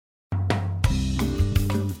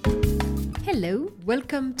Hello,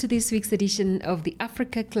 welcome to this week's edition of the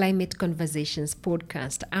Africa Climate Conversations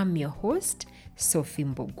podcast. I'm your host, Sophie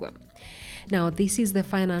Mbogwa. Now, this is the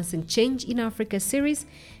Financing Change in Africa series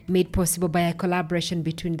made possible by a collaboration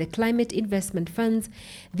between the Climate Investment Funds,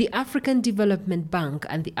 the African Development Bank,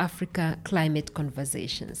 and the Africa Climate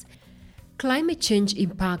Conversations. Climate change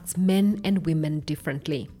impacts men and women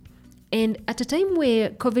differently. And at a time where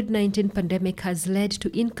COVID-19 pandemic has led to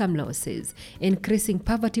income losses, increasing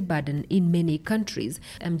poverty burden in many countries,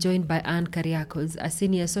 I'm joined by Anne Kariakos, a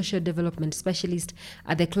senior social development specialist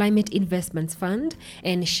at the Climate Investments Fund,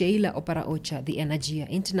 and Sheila Opara-Ocha, the Energia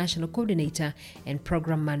International Coordinator and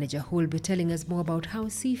Program Manager, who will be telling us more about how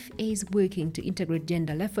CIF is working to integrate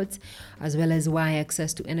gender efforts, as well as why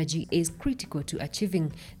access to energy is critical to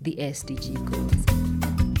achieving the SDG goals.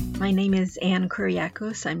 My name is Anne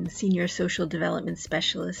Kuriakos. I'm Senior Social Development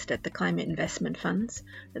Specialist at the Climate Investment Funds,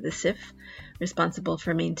 or the CIF, responsible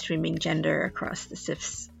for mainstreaming gender across the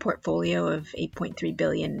CIF's portfolio of $8.3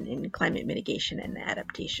 billion in climate mitigation and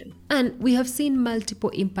adaptation. And we have seen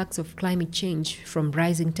multiple impacts of climate change, from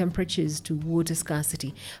rising temperatures to water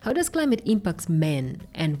scarcity. How does climate impact men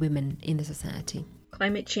and women in the society?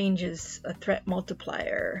 Climate change is a threat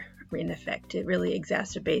multiplier. In effect, it really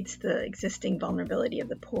exacerbates the existing vulnerability of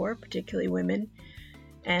the poor, particularly women,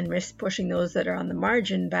 and risks pushing those that are on the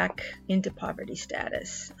margin back into poverty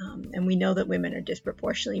status. And we know that women are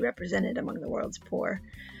disproportionately represented among the world's poor.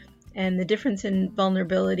 And the difference in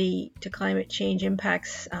vulnerability to climate change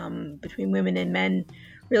impacts between women and men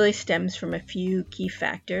really stems from a few key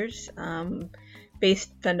factors, based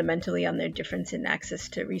fundamentally on their difference in access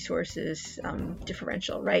to resources,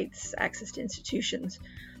 differential rights, access to institutions.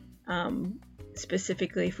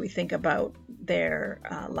 Specifically, if we think about their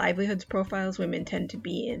livelihoods profiles, women tend to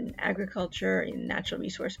be in agriculture, in natural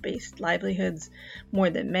resource-based livelihoods, more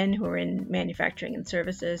than men who are in manufacturing and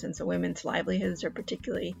services. And so women's livelihoods are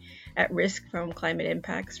particularly at risk from climate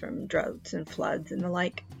impacts, from droughts and floods and the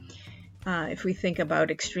like. If we think about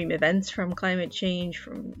extreme events from climate change,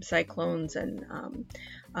 from cyclones and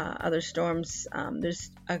other storms,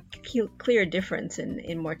 there's a clear difference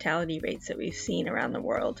in mortality rates that we've seen around the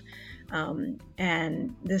world.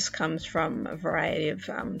 And this comes from a variety of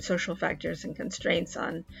social factors and constraints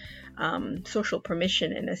on social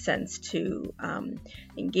permission, in a sense, to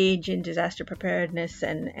engage in disaster preparedness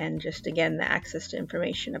and just, again, the access to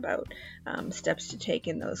information about steps to take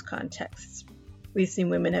in those contexts. We've seen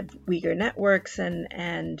women have weaker networks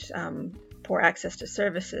and poor access to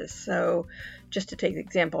services. So just to take the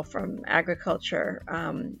example from agriculture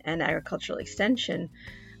and agricultural extension,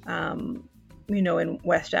 we know in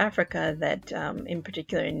West Africa that in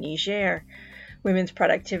particular in Niger, women's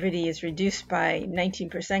productivity is reduced by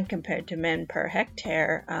 19% compared to men per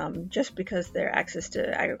hectare, just because their access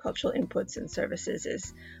to agricultural inputs and services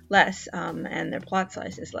is less and their plot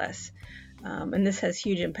size is less. And this has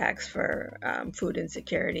huge impacts for food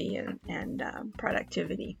insecurity and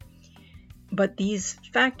productivity. But these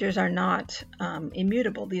factors are not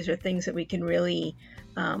immutable. These are things that we can really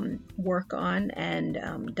work on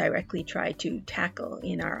and directly try to tackle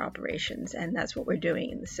in our operations. And that's what we're doing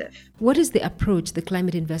in the CIF. What is the approach the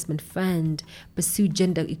Climate Investment Fund pursue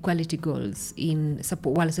gender equality goals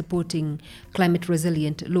while supporting climate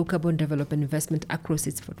resilient, low carbon development investment across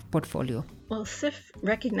its portfolio? Well, CIF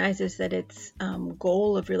recognizes that its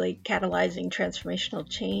goal of really catalyzing transformational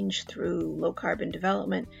change through low carbon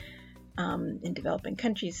development in developing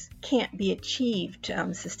countries can't be achieved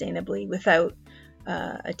sustainably without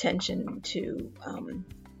attention to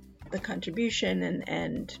the contribution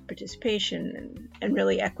and participation and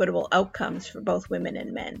really equitable outcomes for both women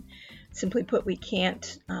and men. Simply put, we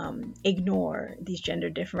can't ignore these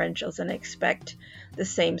gender differentials and expect the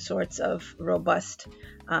same sorts of robust,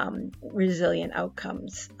 resilient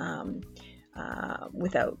outcomes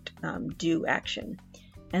without due action.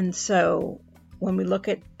 And so when we look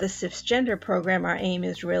at the CIF's gender program, our aim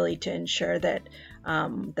is really to ensure that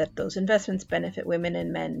those investments benefit women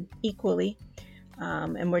and men equally.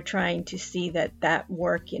 And we're trying to see that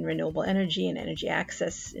work in renewable energy and energy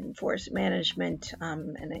access, in forest management,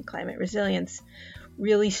 and in climate resilience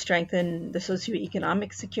really strengthen the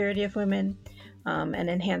socioeconomic security of women and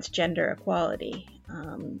enhance gender equality.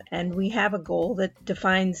 And we have a goal that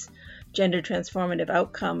defines gender transformative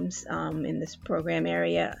outcomes in this program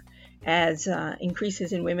area as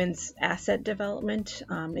increases in women's asset development,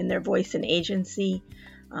 in their voice and agency,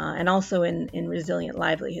 and also in resilient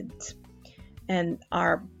livelihoods. And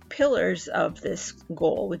our pillars of this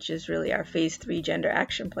goal, which is really our Phase 3 Gender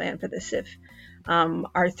Action Plan for the CIF,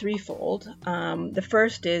 are threefold. The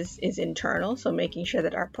first is internal, so making sure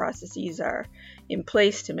that our processes are in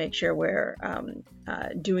place to make sure we're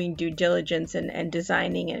doing due diligence and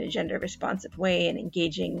designing in a gender responsive way and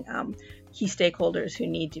engaging key stakeholders who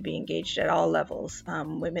need to be engaged at all levels,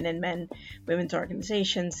 women and men, women's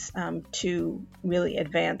organizations, to really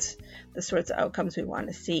advance the sorts of outcomes we want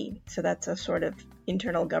to see. So that's a sort of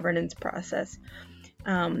internal governance process.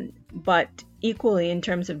 But equally, in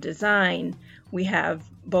terms of design, we have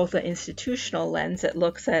both an institutional lens that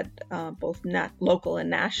looks at both local and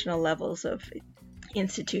national levels of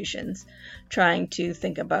institutions, trying to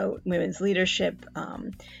think about women's leadership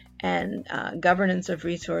and governance of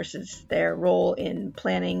resources, their role in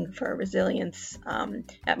planning for resilience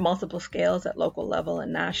at multiple scales, at local level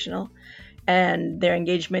and national, and their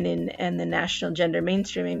engagement in the national gender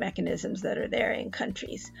mainstreaming mechanisms that are there in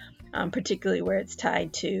countries, particularly where it's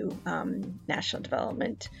tied to national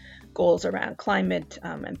development goals around climate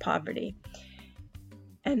and poverty.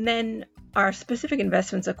 And then our specific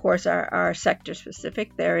investments, of course, are sector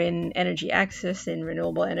specific. They're in energy access, in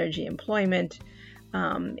renewable energy employment,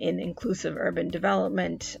 in inclusive urban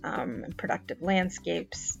development, productive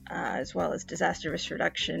landscapes, as well as disaster risk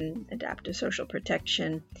reduction, adaptive social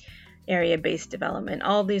protection, area-based development,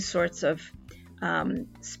 all these sorts of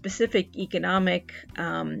specific economic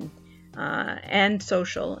and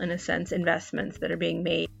social, in a sense, investments that are being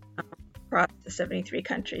made across the 73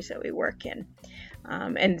 countries that we work in.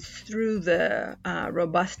 And through the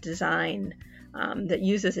robust design that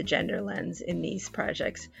uses a gender lens in these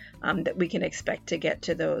projects, that we can expect to get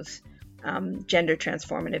to those gender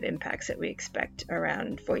transformative impacts that we expect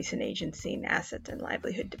around voice and agency and asset and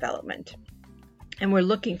livelihood development. And we're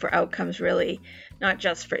looking for outcomes really not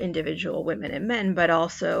just for individual women and men, but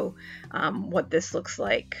also what this looks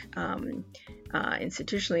like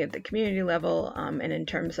institutionally at the community level, and in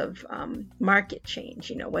terms of market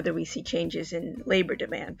change, whether we see changes in labor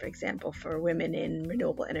demand, for example, for women in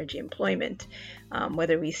renewable energy employment,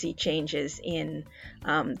 whether we see changes in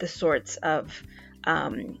the sorts of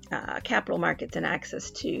capital markets and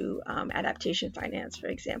access to adaptation finance, for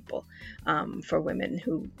example, for women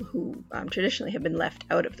who traditionally have been left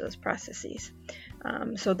out of those processes.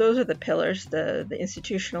 So those are the pillars, the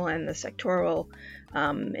institutional and the sectoral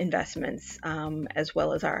investments, as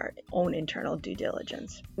well as our own internal due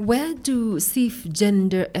diligence. Where do CIF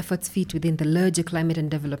gender efforts fit within the larger climate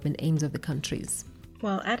and development aims of the countries?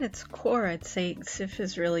 Well, at its core, I'd say CIF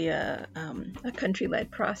is really a country-led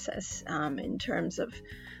process in terms of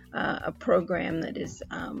a program that is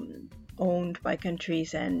owned by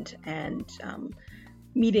countries and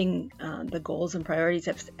meeting the goals and priorities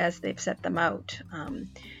as they've set them out.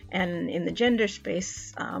 And in the gender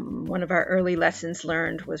space, one of our early lessons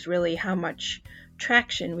learned was really how much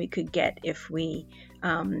traction we could get if we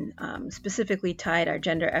specifically tied our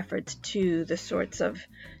gender efforts to the sorts of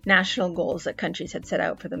national goals that countries had set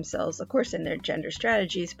out for themselves, of course, in their gender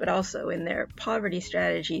strategies, but also in their poverty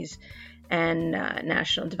strategies and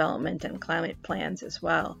national development and climate plans as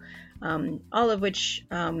well, all of which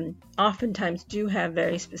oftentimes do have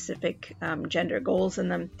very specific gender goals in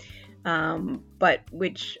them, but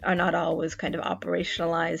which are not always kind of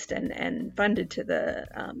operationalized and funded to the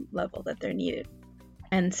level that they're needed.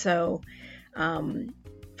 And so,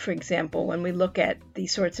 for example, when we look at the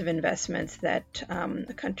sorts of investments that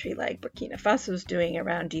a country like Burkina Faso is doing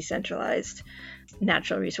around decentralized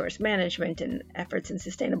natural resource management and efforts in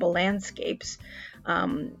sustainable landscapes,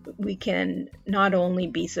 we can not only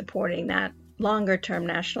be supporting that longer-term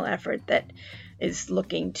national effort that is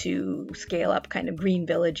looking to scale up kind of green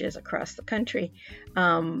villages across the country,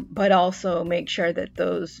 but also make sure that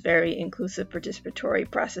those very inclusive participatory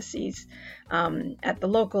processes at the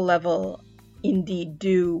local level indeed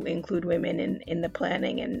do include women in the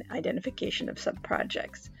planning and identification of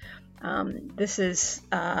sub-projects. This is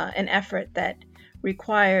an effort that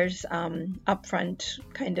requires upfront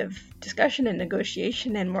kind of discussion and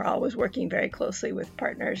negotiation, and we're always working very closely with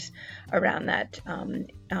partners around that,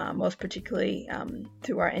 most particularly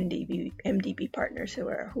through our MDB partners who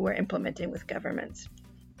are implementing with governments.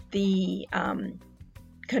 The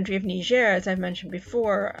country of Niger, as I've mentioned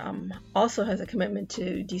before, also has a commitment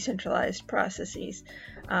to decentralized processes.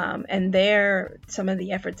 And there, some of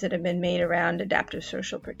the efforts that have been made around adaptive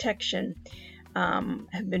social protection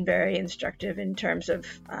have been very instructive in terms of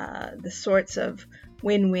the sorts of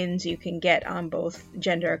win-wins you can get on both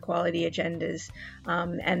gender equality agendas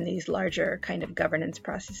and these larger kind of governance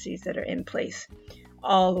processes that are in place,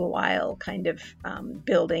 all the while kind of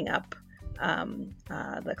building up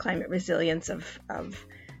the climate resilience of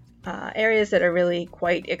areas that are really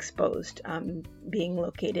quite exposed, being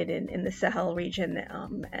located in the Sahel region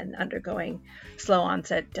and undergoing slow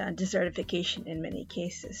onset desertification in many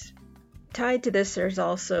cases. Tied to this, there's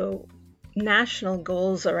also national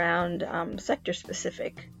goals around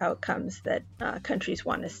sector-specific outcomes that countries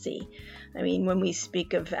want to see. I mean, when we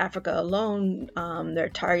speak of Africa alone, there are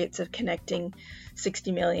targets of connecting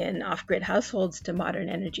 60 million off-grid households to modern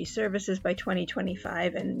energy services by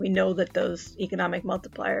 2025, and we know that those economic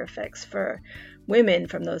multiplier effects for women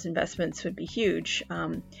from those investments would be huge.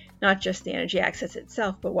 Not just the energy access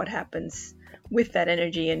itself, but what happens with that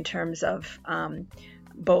energy in terms of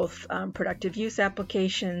both productive use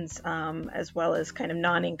applications as well as kind of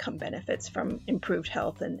non-income benefits from improved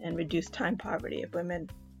health and reduced time poverty of women.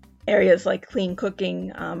 Areas like clean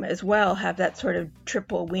cooking as well have that sort of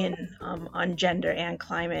triple win on gender and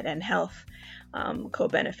climate and health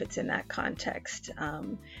co-benefits in that context.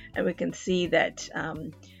 And we can see that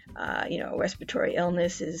respiratory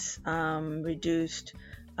illness is reduced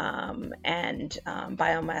and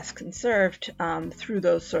biomass conserved through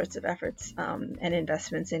those sorts of efforts and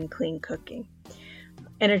investments in clean cooking.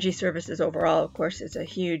 Energy services overall, of course, is a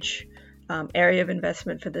huge area of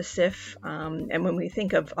investment for the SIF. And when we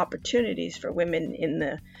think of opportunities for women in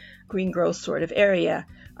the green growth sort of area,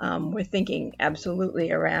 we're thinking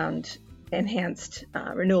absolutely around enhanced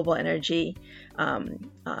renewable energy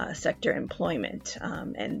sector employment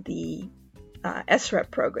and the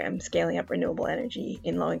SREP program, Scaling Up Renewable Energy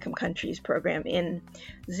in Low-Income Countries program in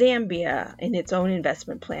Zambia, in its own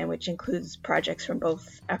investment plan, which includes projects from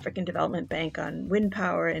both African Development Bank on wind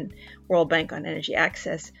power and World Bank on energy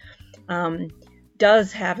access,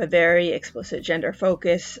 does have a very explicit gender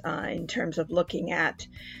focus in terms of looking at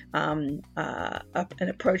an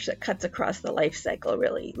approach that cuts across the life cycle,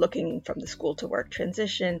 really looking from the school to work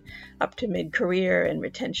transition up to mid-career and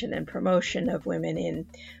retention and promotion of women in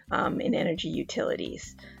energy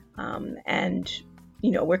utilities. And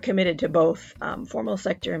we're committed to both formal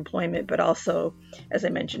sector employment, but also, as I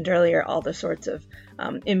mentioned earlier, all the sorts of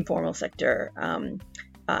informal sector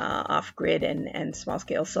off-grid and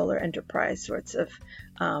small-scale solar enterprise sorts of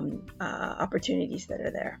opportunities that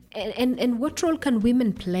are there. And what role can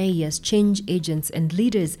women play as change agents and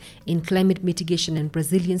leaders in climate mitigation and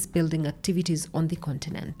resilience building activities on the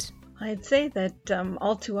continent? I'd say that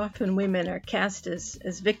all too often women are cast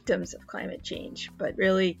as victims of climate change, but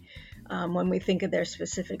really when we think of their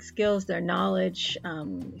specific skills, their knowledge,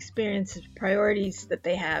 experiences, priorities that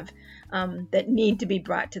they have that need to be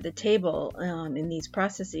brought to the table in these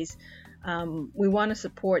processes, we want to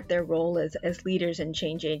support their role as leaders and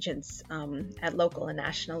change agents at local and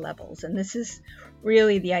national levels. And this is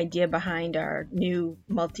really the idea behind our new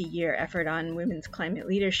multi-year effort on women's climate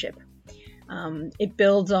leadership. It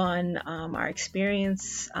builds on our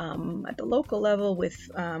experience at the local level with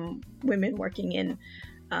women working in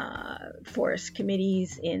forest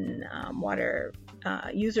committees, in water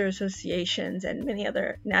user associations, and many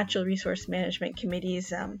other natural resource management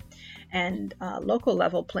committees and local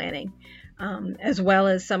level planning, as well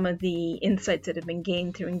as some of the insights that have been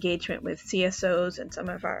gained through engagement with CSOs and some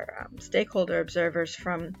of our stakeholder observers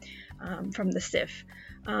from the SIF,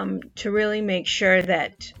 to really make sure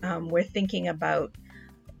that we're thinking about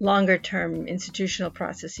longer-term institutional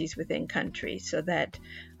processes within countries so that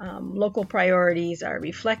local priorities are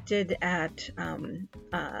reflected at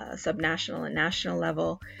subnational and national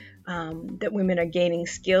level, that women are gaining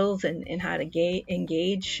skills in how to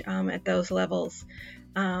engage at those levels,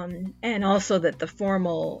 and also that the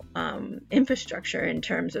formal infrastructure in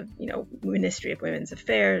terms of, Ministry of Women's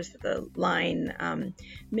Affairs, the line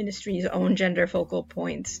ministry's own gender focal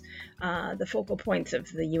points, the focal points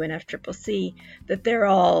of the UNFCCC, that they're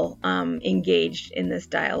all engaged in this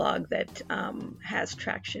dialogue that has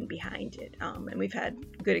traction behind it. And we've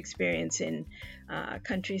had good experience in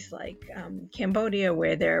countries like Cambodia,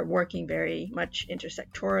 where they're working very much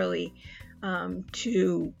intersectorally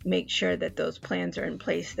to make sure that those plans are in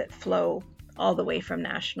place that flow all the way from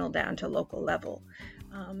national down to local level.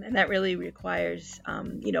 And that really requires,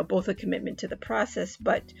 both a commitment to the process,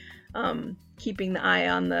 but keeping the eye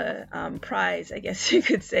on the prize, I guess you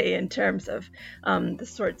could say, in terms of the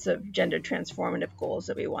sorts of gender transformative goals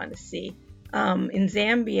that we want to see. In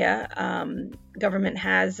Zambia, government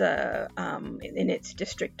has in its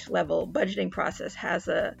district level budgeting process, has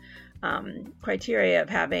a criteria of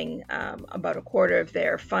having about a quarter of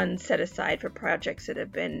their funds set aside for projects that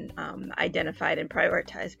have been identified and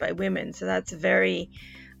prioritized by women. So that's a very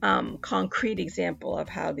concrete example of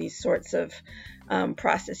how these sorts of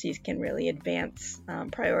processes can really advance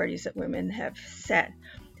priorities that women have set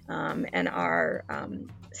and are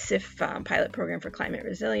SIF pilot program for climate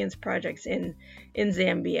resilience projects in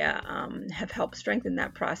Zambia have helped strengthen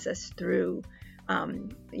that process through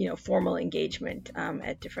formal engagement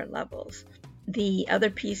at different levels. The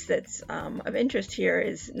other piece that's of interest here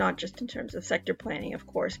is not just in terms of sector planning, of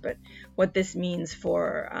course, but what this means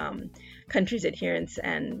for countries' adherence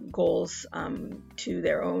and goals to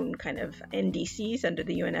their own kind of NDCs under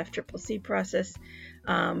the UNFCCC process,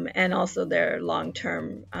 and also their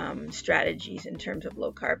long-term strategies in terms of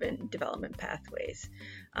low-carbon development pathways.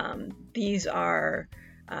 These are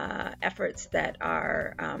efforts that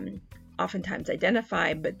are oftentimes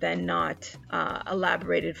identified, but then not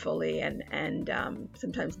elaborated fully, and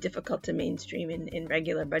sometimes difficult to mainstream in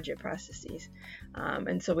regular budget processes.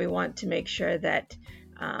 And so we want to make sure that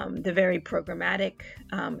the very programmatic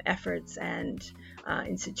efforts and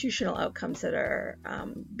institutional outcomes that are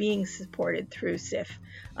being supported through SIF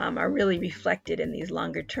are really reflected in these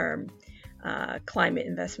longer term climate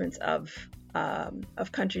investments of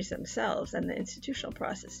countries themselves and the institutional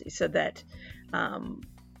processes, so that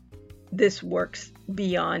this works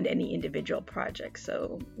beyond any individual project.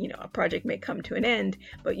 So, a project may come to an end,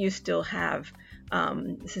 but you still have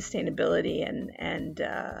sustainability and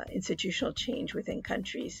institutional change within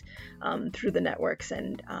countries through the networks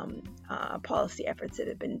and policy efforts that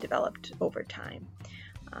have been developed over time.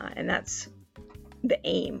 And that's the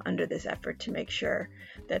aim under this effort, to make sure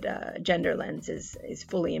that a gender lens is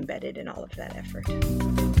fully embedded in all of that effort.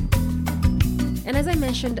 And as I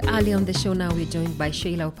mentioned earlier on the show, now we're joined by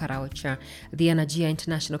Sheila Oparaocha, the Energia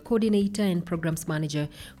International Coordinator and Programs Manager,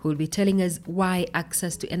 who will be telling us why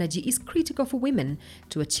access to energy is critical for women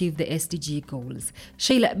to achieve the SDG goals.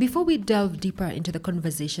 Sheila, before we delve deeper into the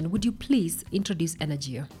conversation, would you please introduce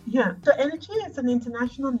Energia? Yeah, so Energia is an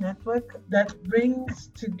international network that brings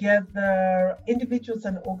together individuals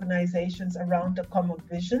and organizations around a common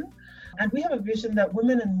vision. And we have a vision that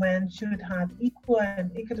women and men should have equal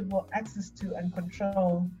and equitable access to and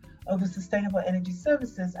control over sustainable energy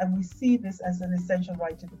services, and we see this as an essential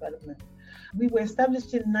right to development. We were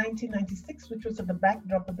established in 1996, which was at the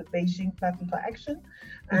backdrop of the Beijing Platform for Action.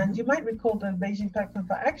 And you might recall the Beijing Platform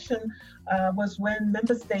for Action was when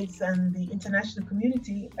member states and the international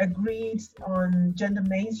community agreed on gender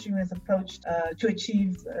mainstream as approach to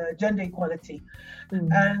achieve gender equality.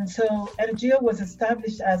 And so Energia was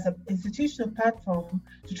established as an institutional platform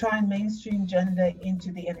to try and mainstream gender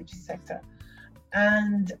into the energy sector.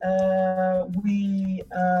 And we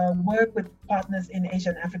work with partners in Asia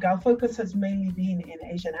and Africa. Our focus has mainly been in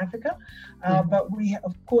Asia and Africa, but we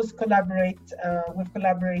of course collaborate. We've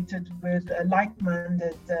collaborated with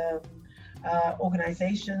like-minded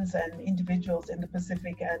organizations and individuals in the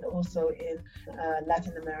Pacific and also in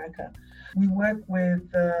Latin America. We work with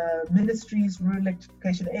ministries, rural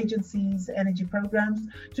electrification agencies, energy programs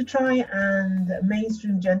to try and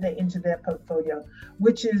mainstream gender into their portfolio,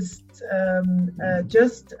 which is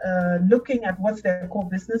just looking at what's their core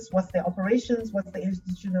business, what's their operations, what's the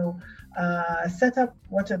institutional setup,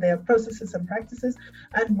 what are their processes and practices,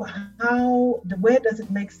 and where does it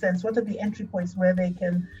make sense, what are the entry points where they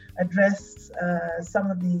can address some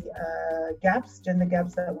of the gaps, gender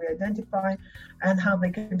gaps that we identify, and how they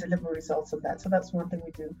can deliver results of that. So that's one thing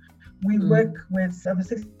we do. We work with over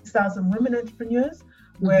 6,000 women entrepreneurs,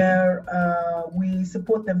 where we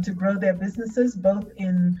support them to grow their businesses, both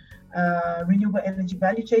in renewable energy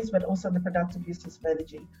value chains, but also the productive uses of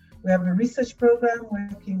energy. We have a research program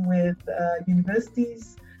working with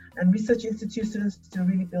universities and research institutions to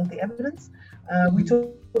really build the evidence. We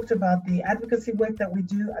talked about the advocacy work that we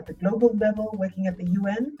do at the global level, working at the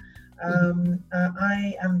UN.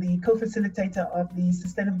 I am the co-facilitator of the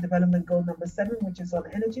Sustainable Development Goal number 7, which is on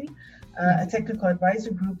energy, a technical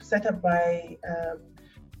advisory group set up by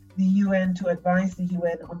the UN to advise the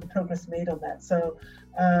UN on the progress made on that. So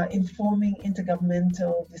informing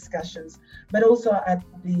intergovernmental discussions, but also at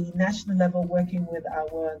the national level, working with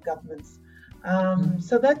our governments.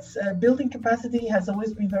 So that's building capacity has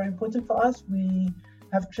always been very important for us. We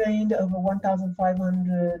have trained over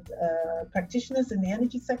 1,500 practitioners in the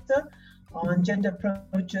energy sector on gender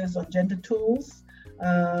approaches, on gender tools.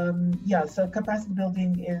 So capacity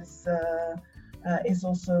building is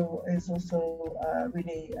also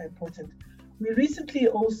really important. We recently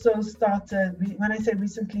also started, when I say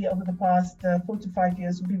recently, over the past 4 to 5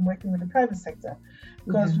 years, we've been working with the private sector,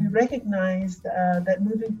 because we recognized that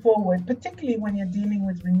moving forward, particularly when you're dealing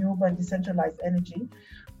with renewable and decentralized energy,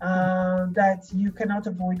 that you cannot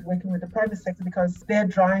avoid working with the private sector, because they're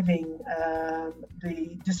driving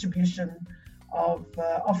the distribution of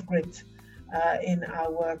off-grid in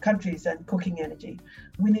our countries and cooking energy.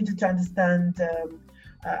 We needed to understand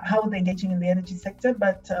how they're engaging in the energy sector,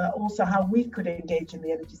 but also how we could engage in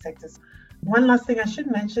the energy sectors. One last thing I should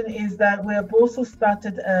mention is that we have also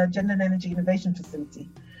started a Gender and Energy Innovation Facility.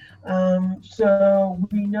 So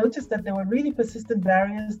we noticed that there were really persistent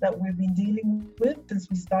barriers that we've been dealing with since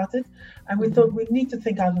we started, and we thought we need to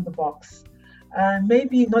think out of the box.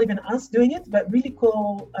 Maybe not even us doing it, but really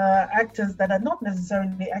call actors that are not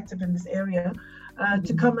necessarily active in this area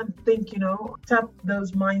to come and think, tap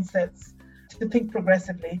those mindsets to think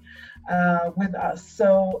progressively with us.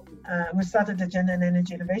 So we started the Gender and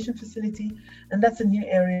Energy Innovation Facility, and that's a new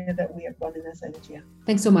area that we have run in as Energia.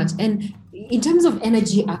 Thanks so much. And in terms of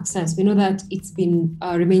energy access, we know that it's been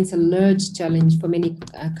remains a large challenge for many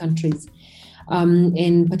countries.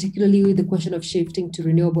 And particularly with the question of shifting to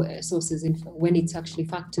renewable sources when it's actually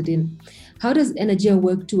factored in. How does Energia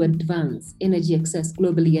work to advance energy access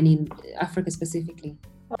globally and in Africa specifically?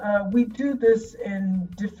 We do this in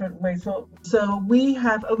different ways. So we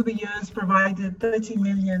have over the years provided 30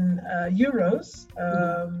 million euros,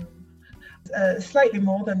 slightly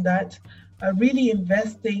more than that, really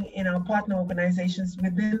investing in our partner organizations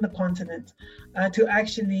within the continent to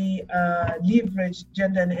actually leverage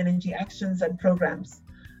gender and energy actions and programs.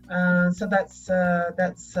 So that's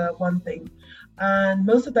one thing. And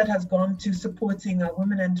most of that has gone to supporting our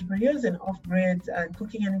women entrepreneurs in off-grid and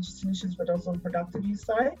cooking energy solutions, but also on productive use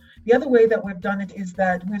side. The other way that we've done it is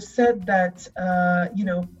that we've said that,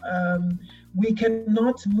 we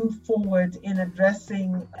cannot move forward in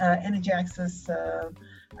addressing energy access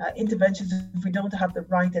interventions if we don't have the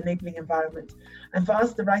right enabling environment. And for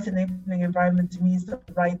us, the right enabling environment means the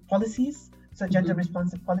right policies, so gender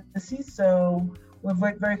responsive policies. So we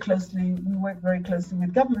work very closely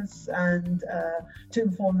with governments and to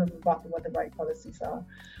inform them about what the right policies are.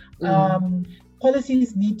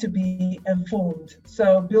 Policies need to be informed.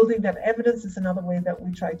 So building that evidence is another way that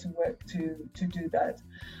we try to work to do that.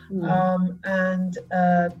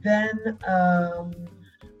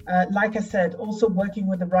 Like I said, also working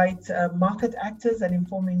with the right market actors and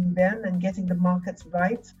informing them and getting the markets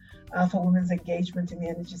right for women's engagement in the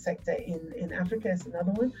energy sector in Africa is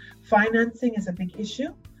another one. Financing is a big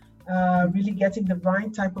issue. Really getting the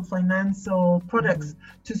right type of financial products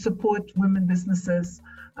to support women businesses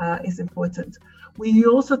is important. We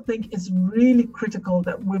also think it's really critical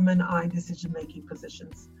that women are in decision-making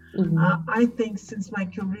positions. I think since my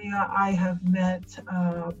career, I have met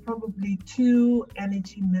probably 2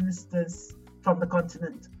 energy ministers from the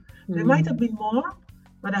continent. There might have been more,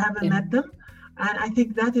 but I haven't met them. And I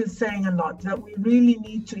think that is saying a lot, that we really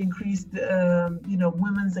need to increase the,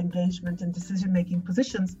 women's engagement in decision-making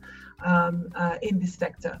positions in this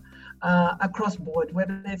sector across board,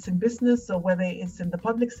 whether it's in business or whether it's in the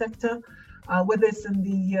public sector, whether it's in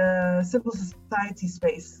the civil society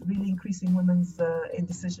space, really increasing women's in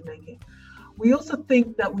decision-making. We also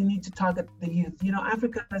think that we need to target the youth.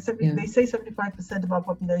 Africa, they say 75% of our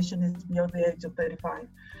population is beyond the age of 35.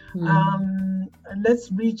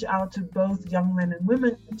 Let's reach out to both young men and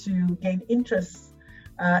women to gain interest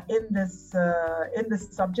in this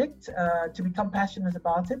subject, to become passionate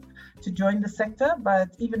about it, to join the sector. But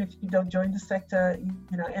even if you don't join the sector,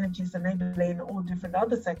 energy is enabling all different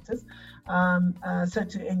other sectors. So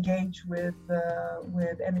to engage with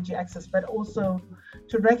energy access, but also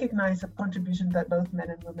to recognize the contribution that both men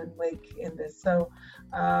and women make in this. So,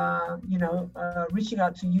 reaching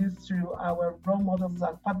out to youth through our role models,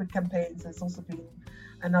 our public campaigns, has also been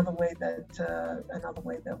another way that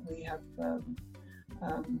we have.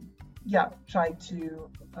 Try to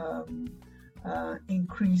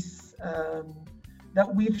increase,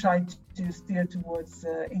 that we've tried to steer towards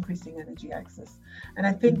increasing energy access. And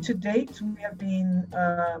I think to date, we have been,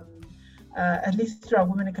 at least through our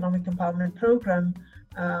Women Economic Empowerment Program,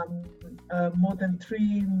 more than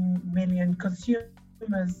 3 million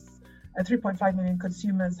consumers, 3.5 million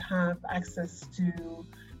consumers have access to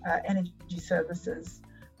energy services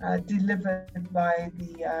delivered by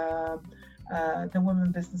the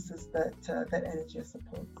women businesses that Energia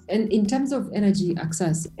supports. And in terms of energy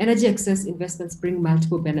access investments bring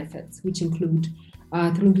multiple benefits, which include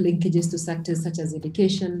through linkages to sectors such as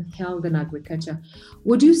education, health, and agriculture.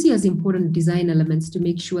 What do you see as important design elements to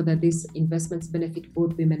make sure that these investments benefit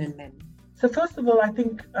both women and men? So first of all, I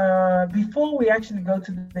think before we actually go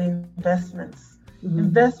to the investments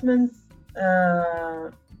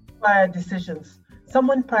require decisions.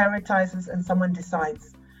 Someone prioritizes and someone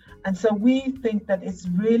decides. And so we think that it's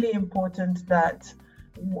really important that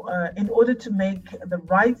in order to make the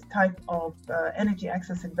right type of energy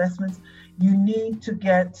access investments, you need to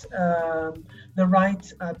get the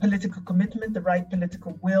right political commitment, the right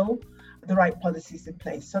political will, the right policies in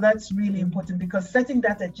place. So that's really important, because setting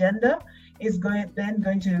that agenda is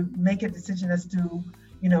going to make a decision as to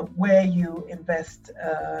where you invest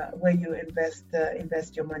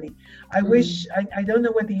your money. I wish I don't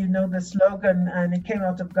know whether you know the slogan, and it came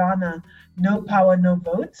out of Ghana: no power, no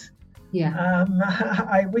vote. Yeah.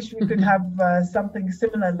 I wish we could have something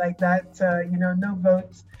similar like that. No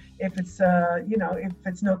vote if it's if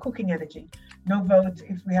it's no cooking energy, no vote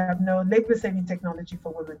if we have no labor saving technology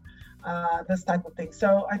for women, this type of thing.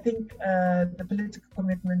 So I think the political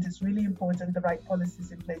commitment is really important. The right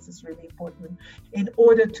policies in place is really important in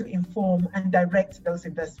order to inform and direct those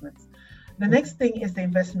investments. The next thing is the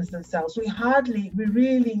investments themselves. We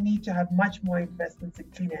really need to have much more investments in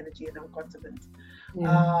clean energy in our continent,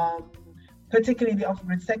 particularly in the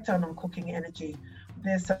off-grid sector and on cooking energy.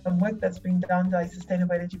 There's some work that's being done by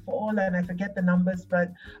Sustainable Energy for All, and I forget the numbers,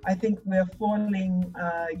 but I think we're falling,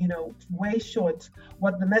 way short.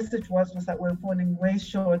 What the message was that we're falling way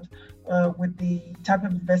short with the type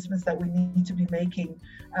of investments that we need to be making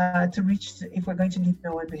to reach, if we're going to leave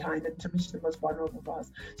no one behind, and to reach the most vulnerable of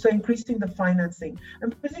us. So increasing the financing,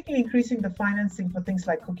 and particularly increasing the financing for things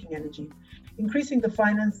like cooking energy, increasing the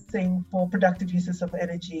financing for productive uses of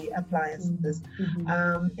energy appliances,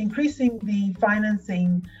 increasing the financing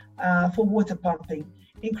for water pumping,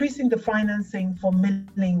 increasing the financing for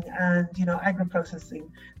milling and agro-processing.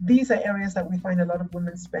 These are areas that we find a lot of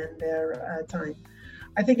women spend their time.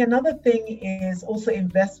 I think another thing is also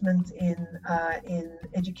investment in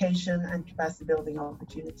education and capacity building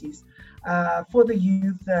opportunities for the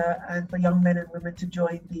youth and for young men and women to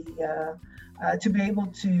join to be able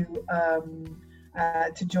to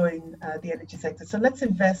join the energy sector. So let's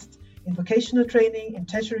invest in vocational training, in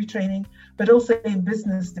tertiary training, but also in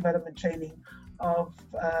business development training of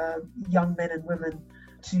young men and women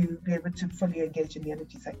to be able to fully engage in the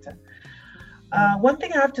energy sector. One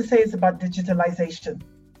thing I have to say is about digitalization.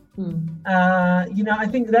 I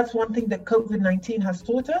think that's one thing that COVID-19 has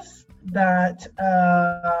taught us, that,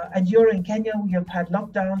 and you're in Kenya, you've had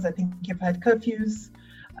lockdowns, I think you've had curfews.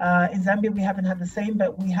 In Zambia, we haven't had the same,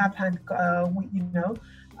 but we have had,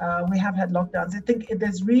 we have had lockdowns. I think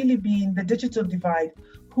there's really been the digital divide.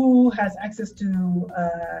 Who has access to,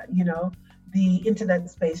 the internet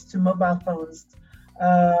space, to mobile phones,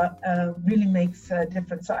 really makes a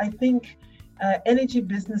difference. So I think energy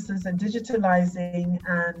businesses and digitalizing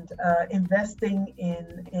and investing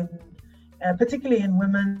in particularly in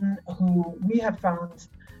women who we have found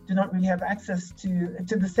do not really have access to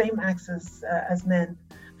the same access as men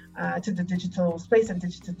to the digital space and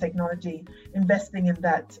digital technology, investing in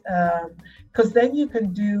that, because then you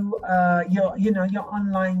can do your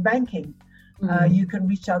online banking. You can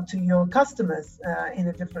reach out to your customers in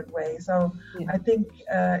a different way. So I think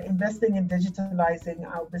investing in digitalizing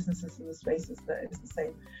our businesses in the space is the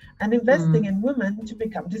same, and investing in women to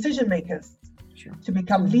become decision makers, to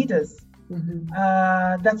become leaders.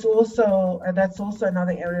 That's also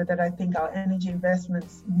another area that I think our energy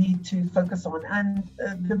investments need to focus on. And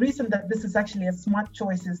the reason that this is actually a smart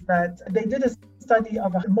choice is that they did a study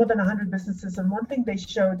of more than 100 businesses, and one thing they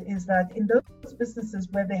showed is that in those businesses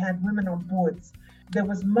where they had women on boards, there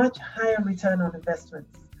was much higher return on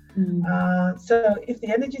investments. So if the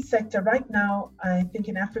energy sector right now, I think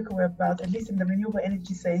in Africa we're about, at least in the renewable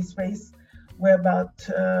energy space, we're about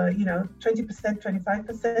 20%,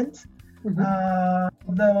 25%.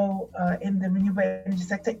 Though in the renewable energy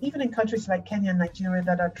sector, even in countries like Kenya and Nigeria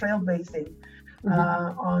that are trailblazing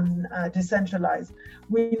on decentralized,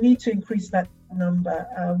 we need to increase that number.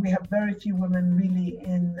 We have very few women really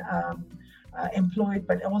in employed,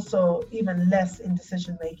 but also even less in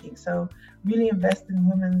decision making. So really invest in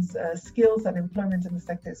women's skills and employment in the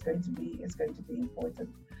sector is going to be important.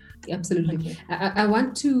 Absolutely. Okay. I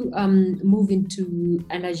want to move into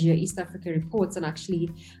Energia East Africa reports, and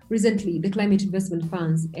actually recently the Climate Investment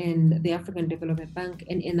Funds and the African Development Bank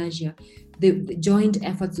and Energia, the joint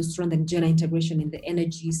efforts to strengthen gender integration in the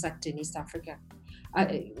energy sector in East Africa.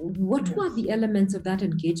 What were the elements of that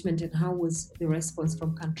engagement, and how was the response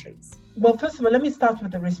from countries? Well, first of all, let me start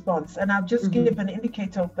with the response, and I'll just give an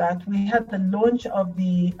indicator of that. We had the launch of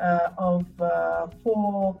the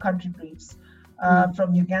 4 country briefs.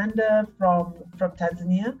 From Uganda, from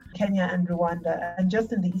Tanzania, Kenya, and Rwanda, and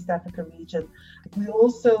just in the East Africa region. We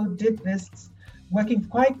also did this working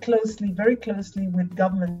quite closely, very closely with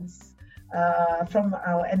governments from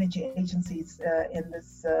our energy agencies in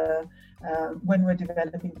this when we're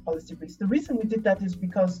developing the policy briefs. The reason we did that is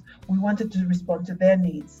because we wanted to respond to their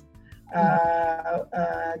needs,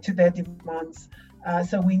 to their demands.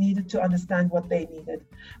 So we needed to understand what they needed.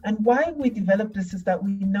 And why we developed this is that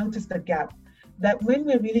we noticed a gap. that when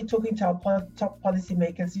we're really talking to our top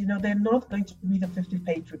policymakers, they're not going to read a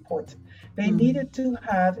 50-page report. They needed to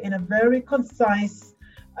have, in a very concise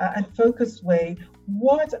and focused way,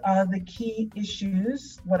 what are the key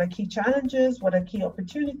issues, what are key challenges, what are key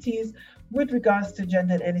opportunities with regards to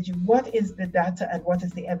gender and energy, what is the data and what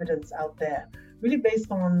is the evidence out there, really based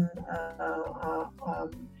on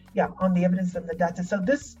on the evidence and the data. So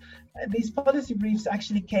these policy briefs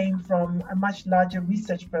actually came from a much larger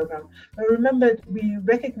research program. But remember, we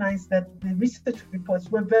recognized that the research reports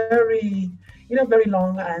were very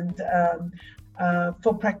long, and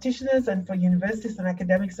for practitioners and for universities and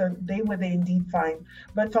academics, so they were indeed fine.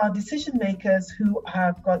 But for our decision makers who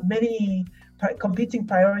have got many competing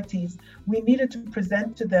priorities, we needed to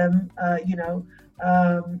present to them,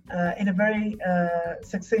 in a very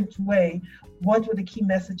succinct way, what were the key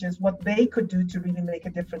messages, what they could do to really make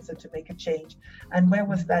a difference and to make a change, and where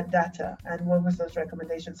was that data and what was those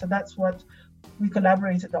recommendations. So that's what we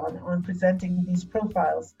collaborated on presenting these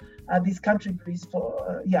profiles, these country briefs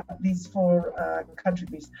these 4 country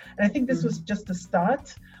briefs. And I think this was just a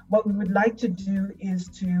start. What we would like to do is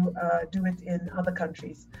to do it in other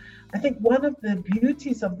countries. I think one of the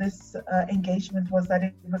beauties of this engagement was that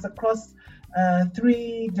it was across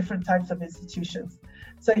 3 different types of institutions.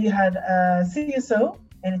 So you had CSO,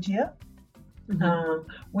 Energia,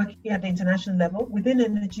 working at the international level. Within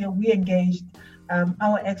Energia, we engaged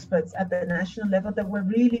our experts at the national level that were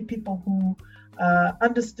really people who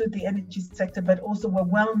understood the energy sector, but also were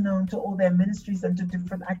well known to all their ministries and to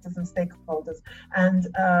different actors and stakeholders. And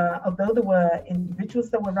although there were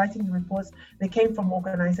individuals that were writing the reports, they came from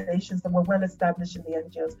organizations that were well established in the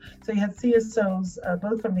NGOs. So you had CSOs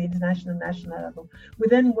both from the international and national level. We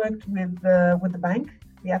then worked with the bank,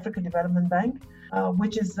 the African Development Bank,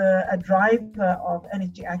 which is a driver of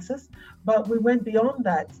energy access. But we went beyond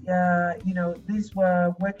that. These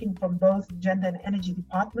were working from both gender and energy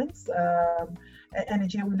departments.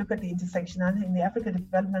 Energy, we look at the intersectionality in the African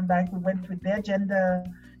Development Bank. We went with their gender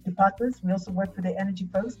departments. We also worked with the energy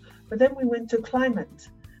folks. But then we went to climate.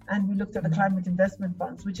 And we looked at the climate investment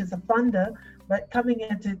funds, which is a funder, but coming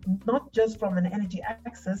at it not just from an energy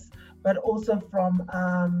access, but also from,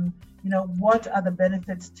 what are the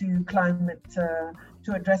benefits to climate,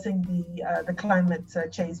 to addressing the climate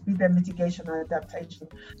change, be there mitigation or adaptation.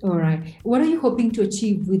 All right. What are you hoping to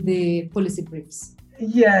achieve with the policy briefs?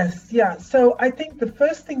 Yes, yeah. So I think the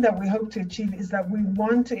first thing that we hope to achieve is that we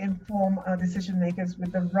want to inform our decision makers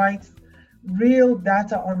with the right, real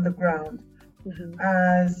data on the ground.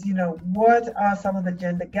 As what are some of the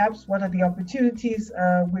gender gaps? What are the opportunities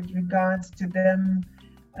with regards to them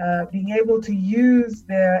being able to use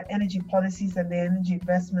their energy policies and their energy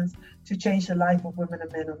investments to change the life of women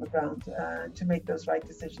and men on the ground, to make those right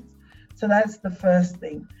decisions. So that's the first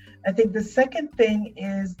thing. I think the second thing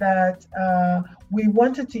is that we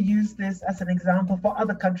wanted to use this as an example for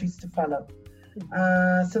other countries to follow.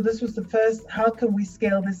 So this was the first, how can we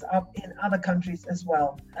scale this up in other countries as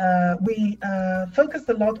well? We focused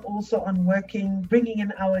a lot also on bringing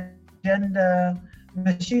in our gender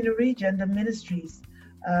machinery, gender ministries,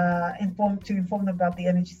 to inform them about the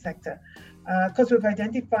energy sector. Because we've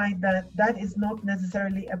identified that is not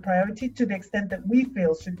necessarily a priority to the extent that we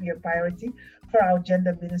feel should be a priority for our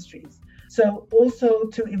gender ministries. So also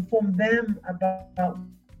to inform them about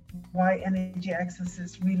why energy access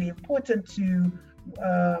is really important to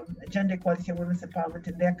gender equality and women's empowerment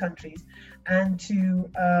in their countries, and to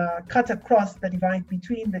cut across the divide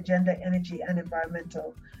between the gender, energy and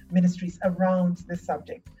environmental ministries around this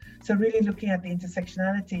subject. So really looking at the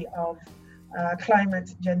intersectionality of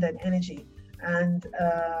climate, gender and energy, and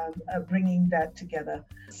bringing that together.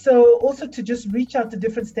 So also to just reach out to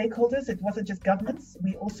different stakeholders. It wasn't just governments.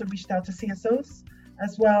 We also reached out to CSOs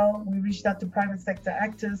as well. We reached out to private sector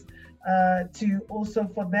actors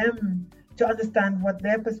for them to understand what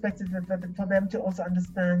their perspective is, for them to also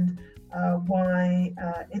understand why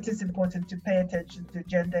it is important to pay attention to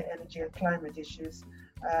gender, energy and climate issues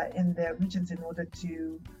in their regions in order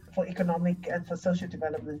for economic and for social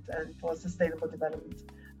development and for sustainable development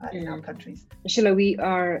in our countries. Sheila,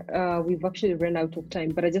 we've actually run out of time,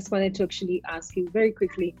 but I just wanted to actually ask you very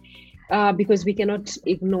quickly, because we cannot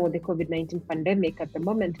ignore the COVID-19 pandemic at the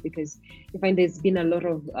moment, because we find there's been a lot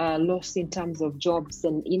of loss in terms of jobs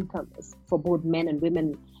and incomes for both men and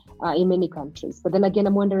women in many countries. But then again,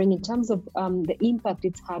 I'm wondering in terms of the impact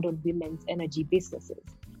it's had on women's energy businesses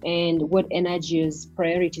and what Energia's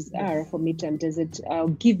priorities are for midterm desert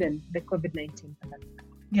given the COVID-19 pandemic.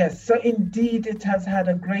 Yes, so indeed it has had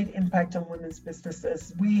a great impact on women's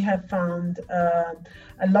businesses. We have found a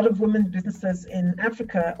lot of women's businesses in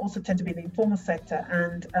Africa also tend to be in the informal sector,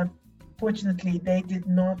 and unfortunately, they did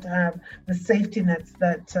not have the safety nets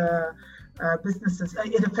that businesses,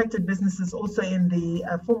 it affected businesses also in the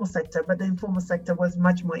formal sector, but the informal sector was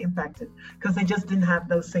much more impacted because they just didn't have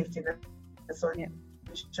those safety nets or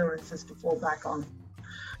insurances to fall back on.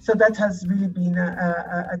 So that has really been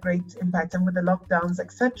a great impact. And with the lockdowns,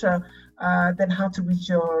 etc., then how to reach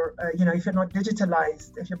your, if you're not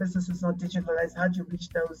digitalized, if your business is not digitalized, how do you reach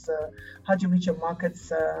those, how do you reach your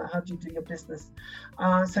markets, how do you do your business?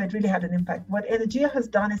 So it really had an impact. What Energia has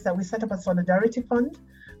done is that we set up a solidarity fund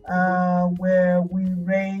where we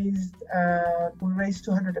raised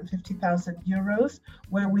 250,000 euros,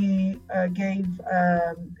 where we gave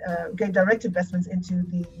direct investments into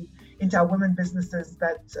our women businesses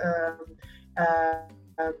that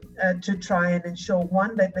to try and ensure,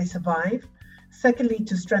 one, that they survive, secondly,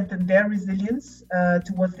 to strengthen their resilience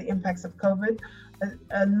towards the impacts of COVID,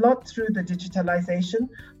 a lot through the digitalization,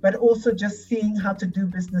 but also just seeing how to do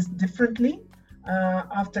business differently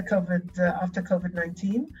after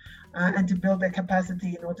COVID-19, and to build their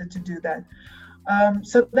capacity in order to do that.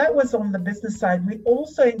 So that was on the business side. We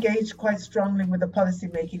also engaged quite strongly with the policy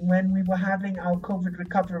making when we were having our COVID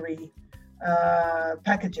recovery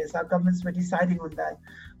packages. Our governments were deciding on that.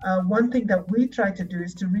 One thing that we try to do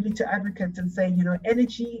is to really advocate and say,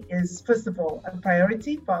 energy is, first of all, a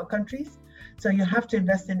priority for our countries. So you have to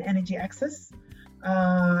invest in energy access.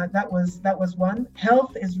 That was one.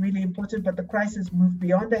 Health is really important, but the crisis moved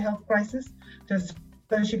beyond the health crisis to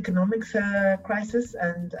socioeconomic crisis,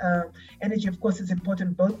 and energy, of course, is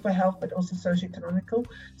important both for health but also socioeconomical.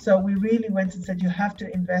 So we really went and said you have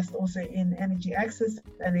to invest also in energy access,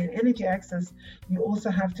 and in energy access you also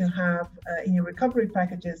have to have in your recovery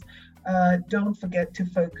packages, don't forget to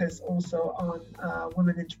focus also on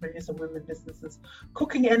women entrepreneurs and women businesses.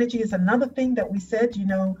 Cooking energy is another thing that we said,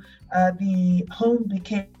 the home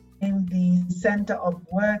became the center of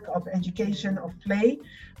work, of education, of play,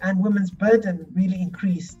 and women's burden really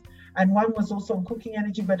increased. And one was also on cooking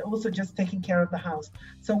energy, but also just taking care of the house.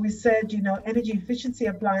 So we said, energy efficiency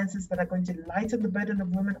appliances that are going to lighten the burden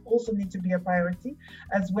of women also need to be a priority,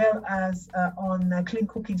 as well as on clean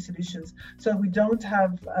cooking solutions. So we don't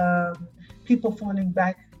have people falling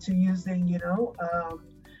back to using,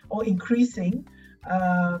 or increasing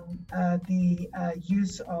the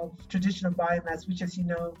use of traditional biomass, which, as you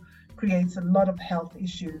know, creates a lot of health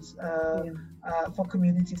issues for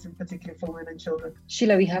communities, and particularly for women and children.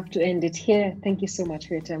 Sheila, we have to end it here. Thank you so much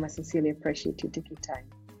for your time. I sincerely appreciate you taking time.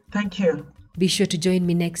 Thank you. Be sure to join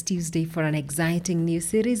me next Tuesday for an exciting new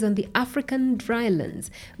series on the African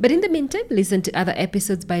drylands. But in the meantime, listen to other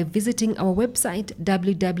episodes by visiting our website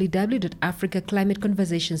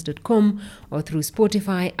www.africaclimateconversations.com, or through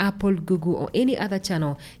Spotify, Apple, Google, or any other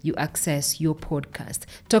channel you access your podcast.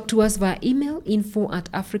 Talk to us via email,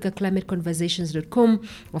 info@africaclimateconversations.com,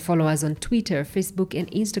 or follow us on Twitter, Facebook,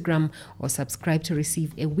 and Instagram, or subscribe to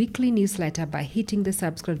receive a weekly newsletter by hitting the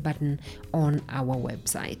subscribe button on our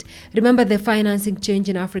website. Remember, the Financing Change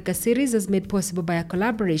in Africa series is made possible by a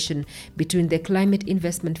collaboration between the Climate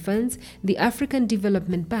Investment Funds, the African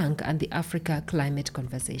Development Bank, and the Africa Climate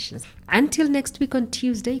Conversations. Until next week on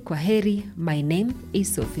Tuesday, kwaheri. My name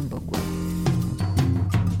is Sophie Mbogwa.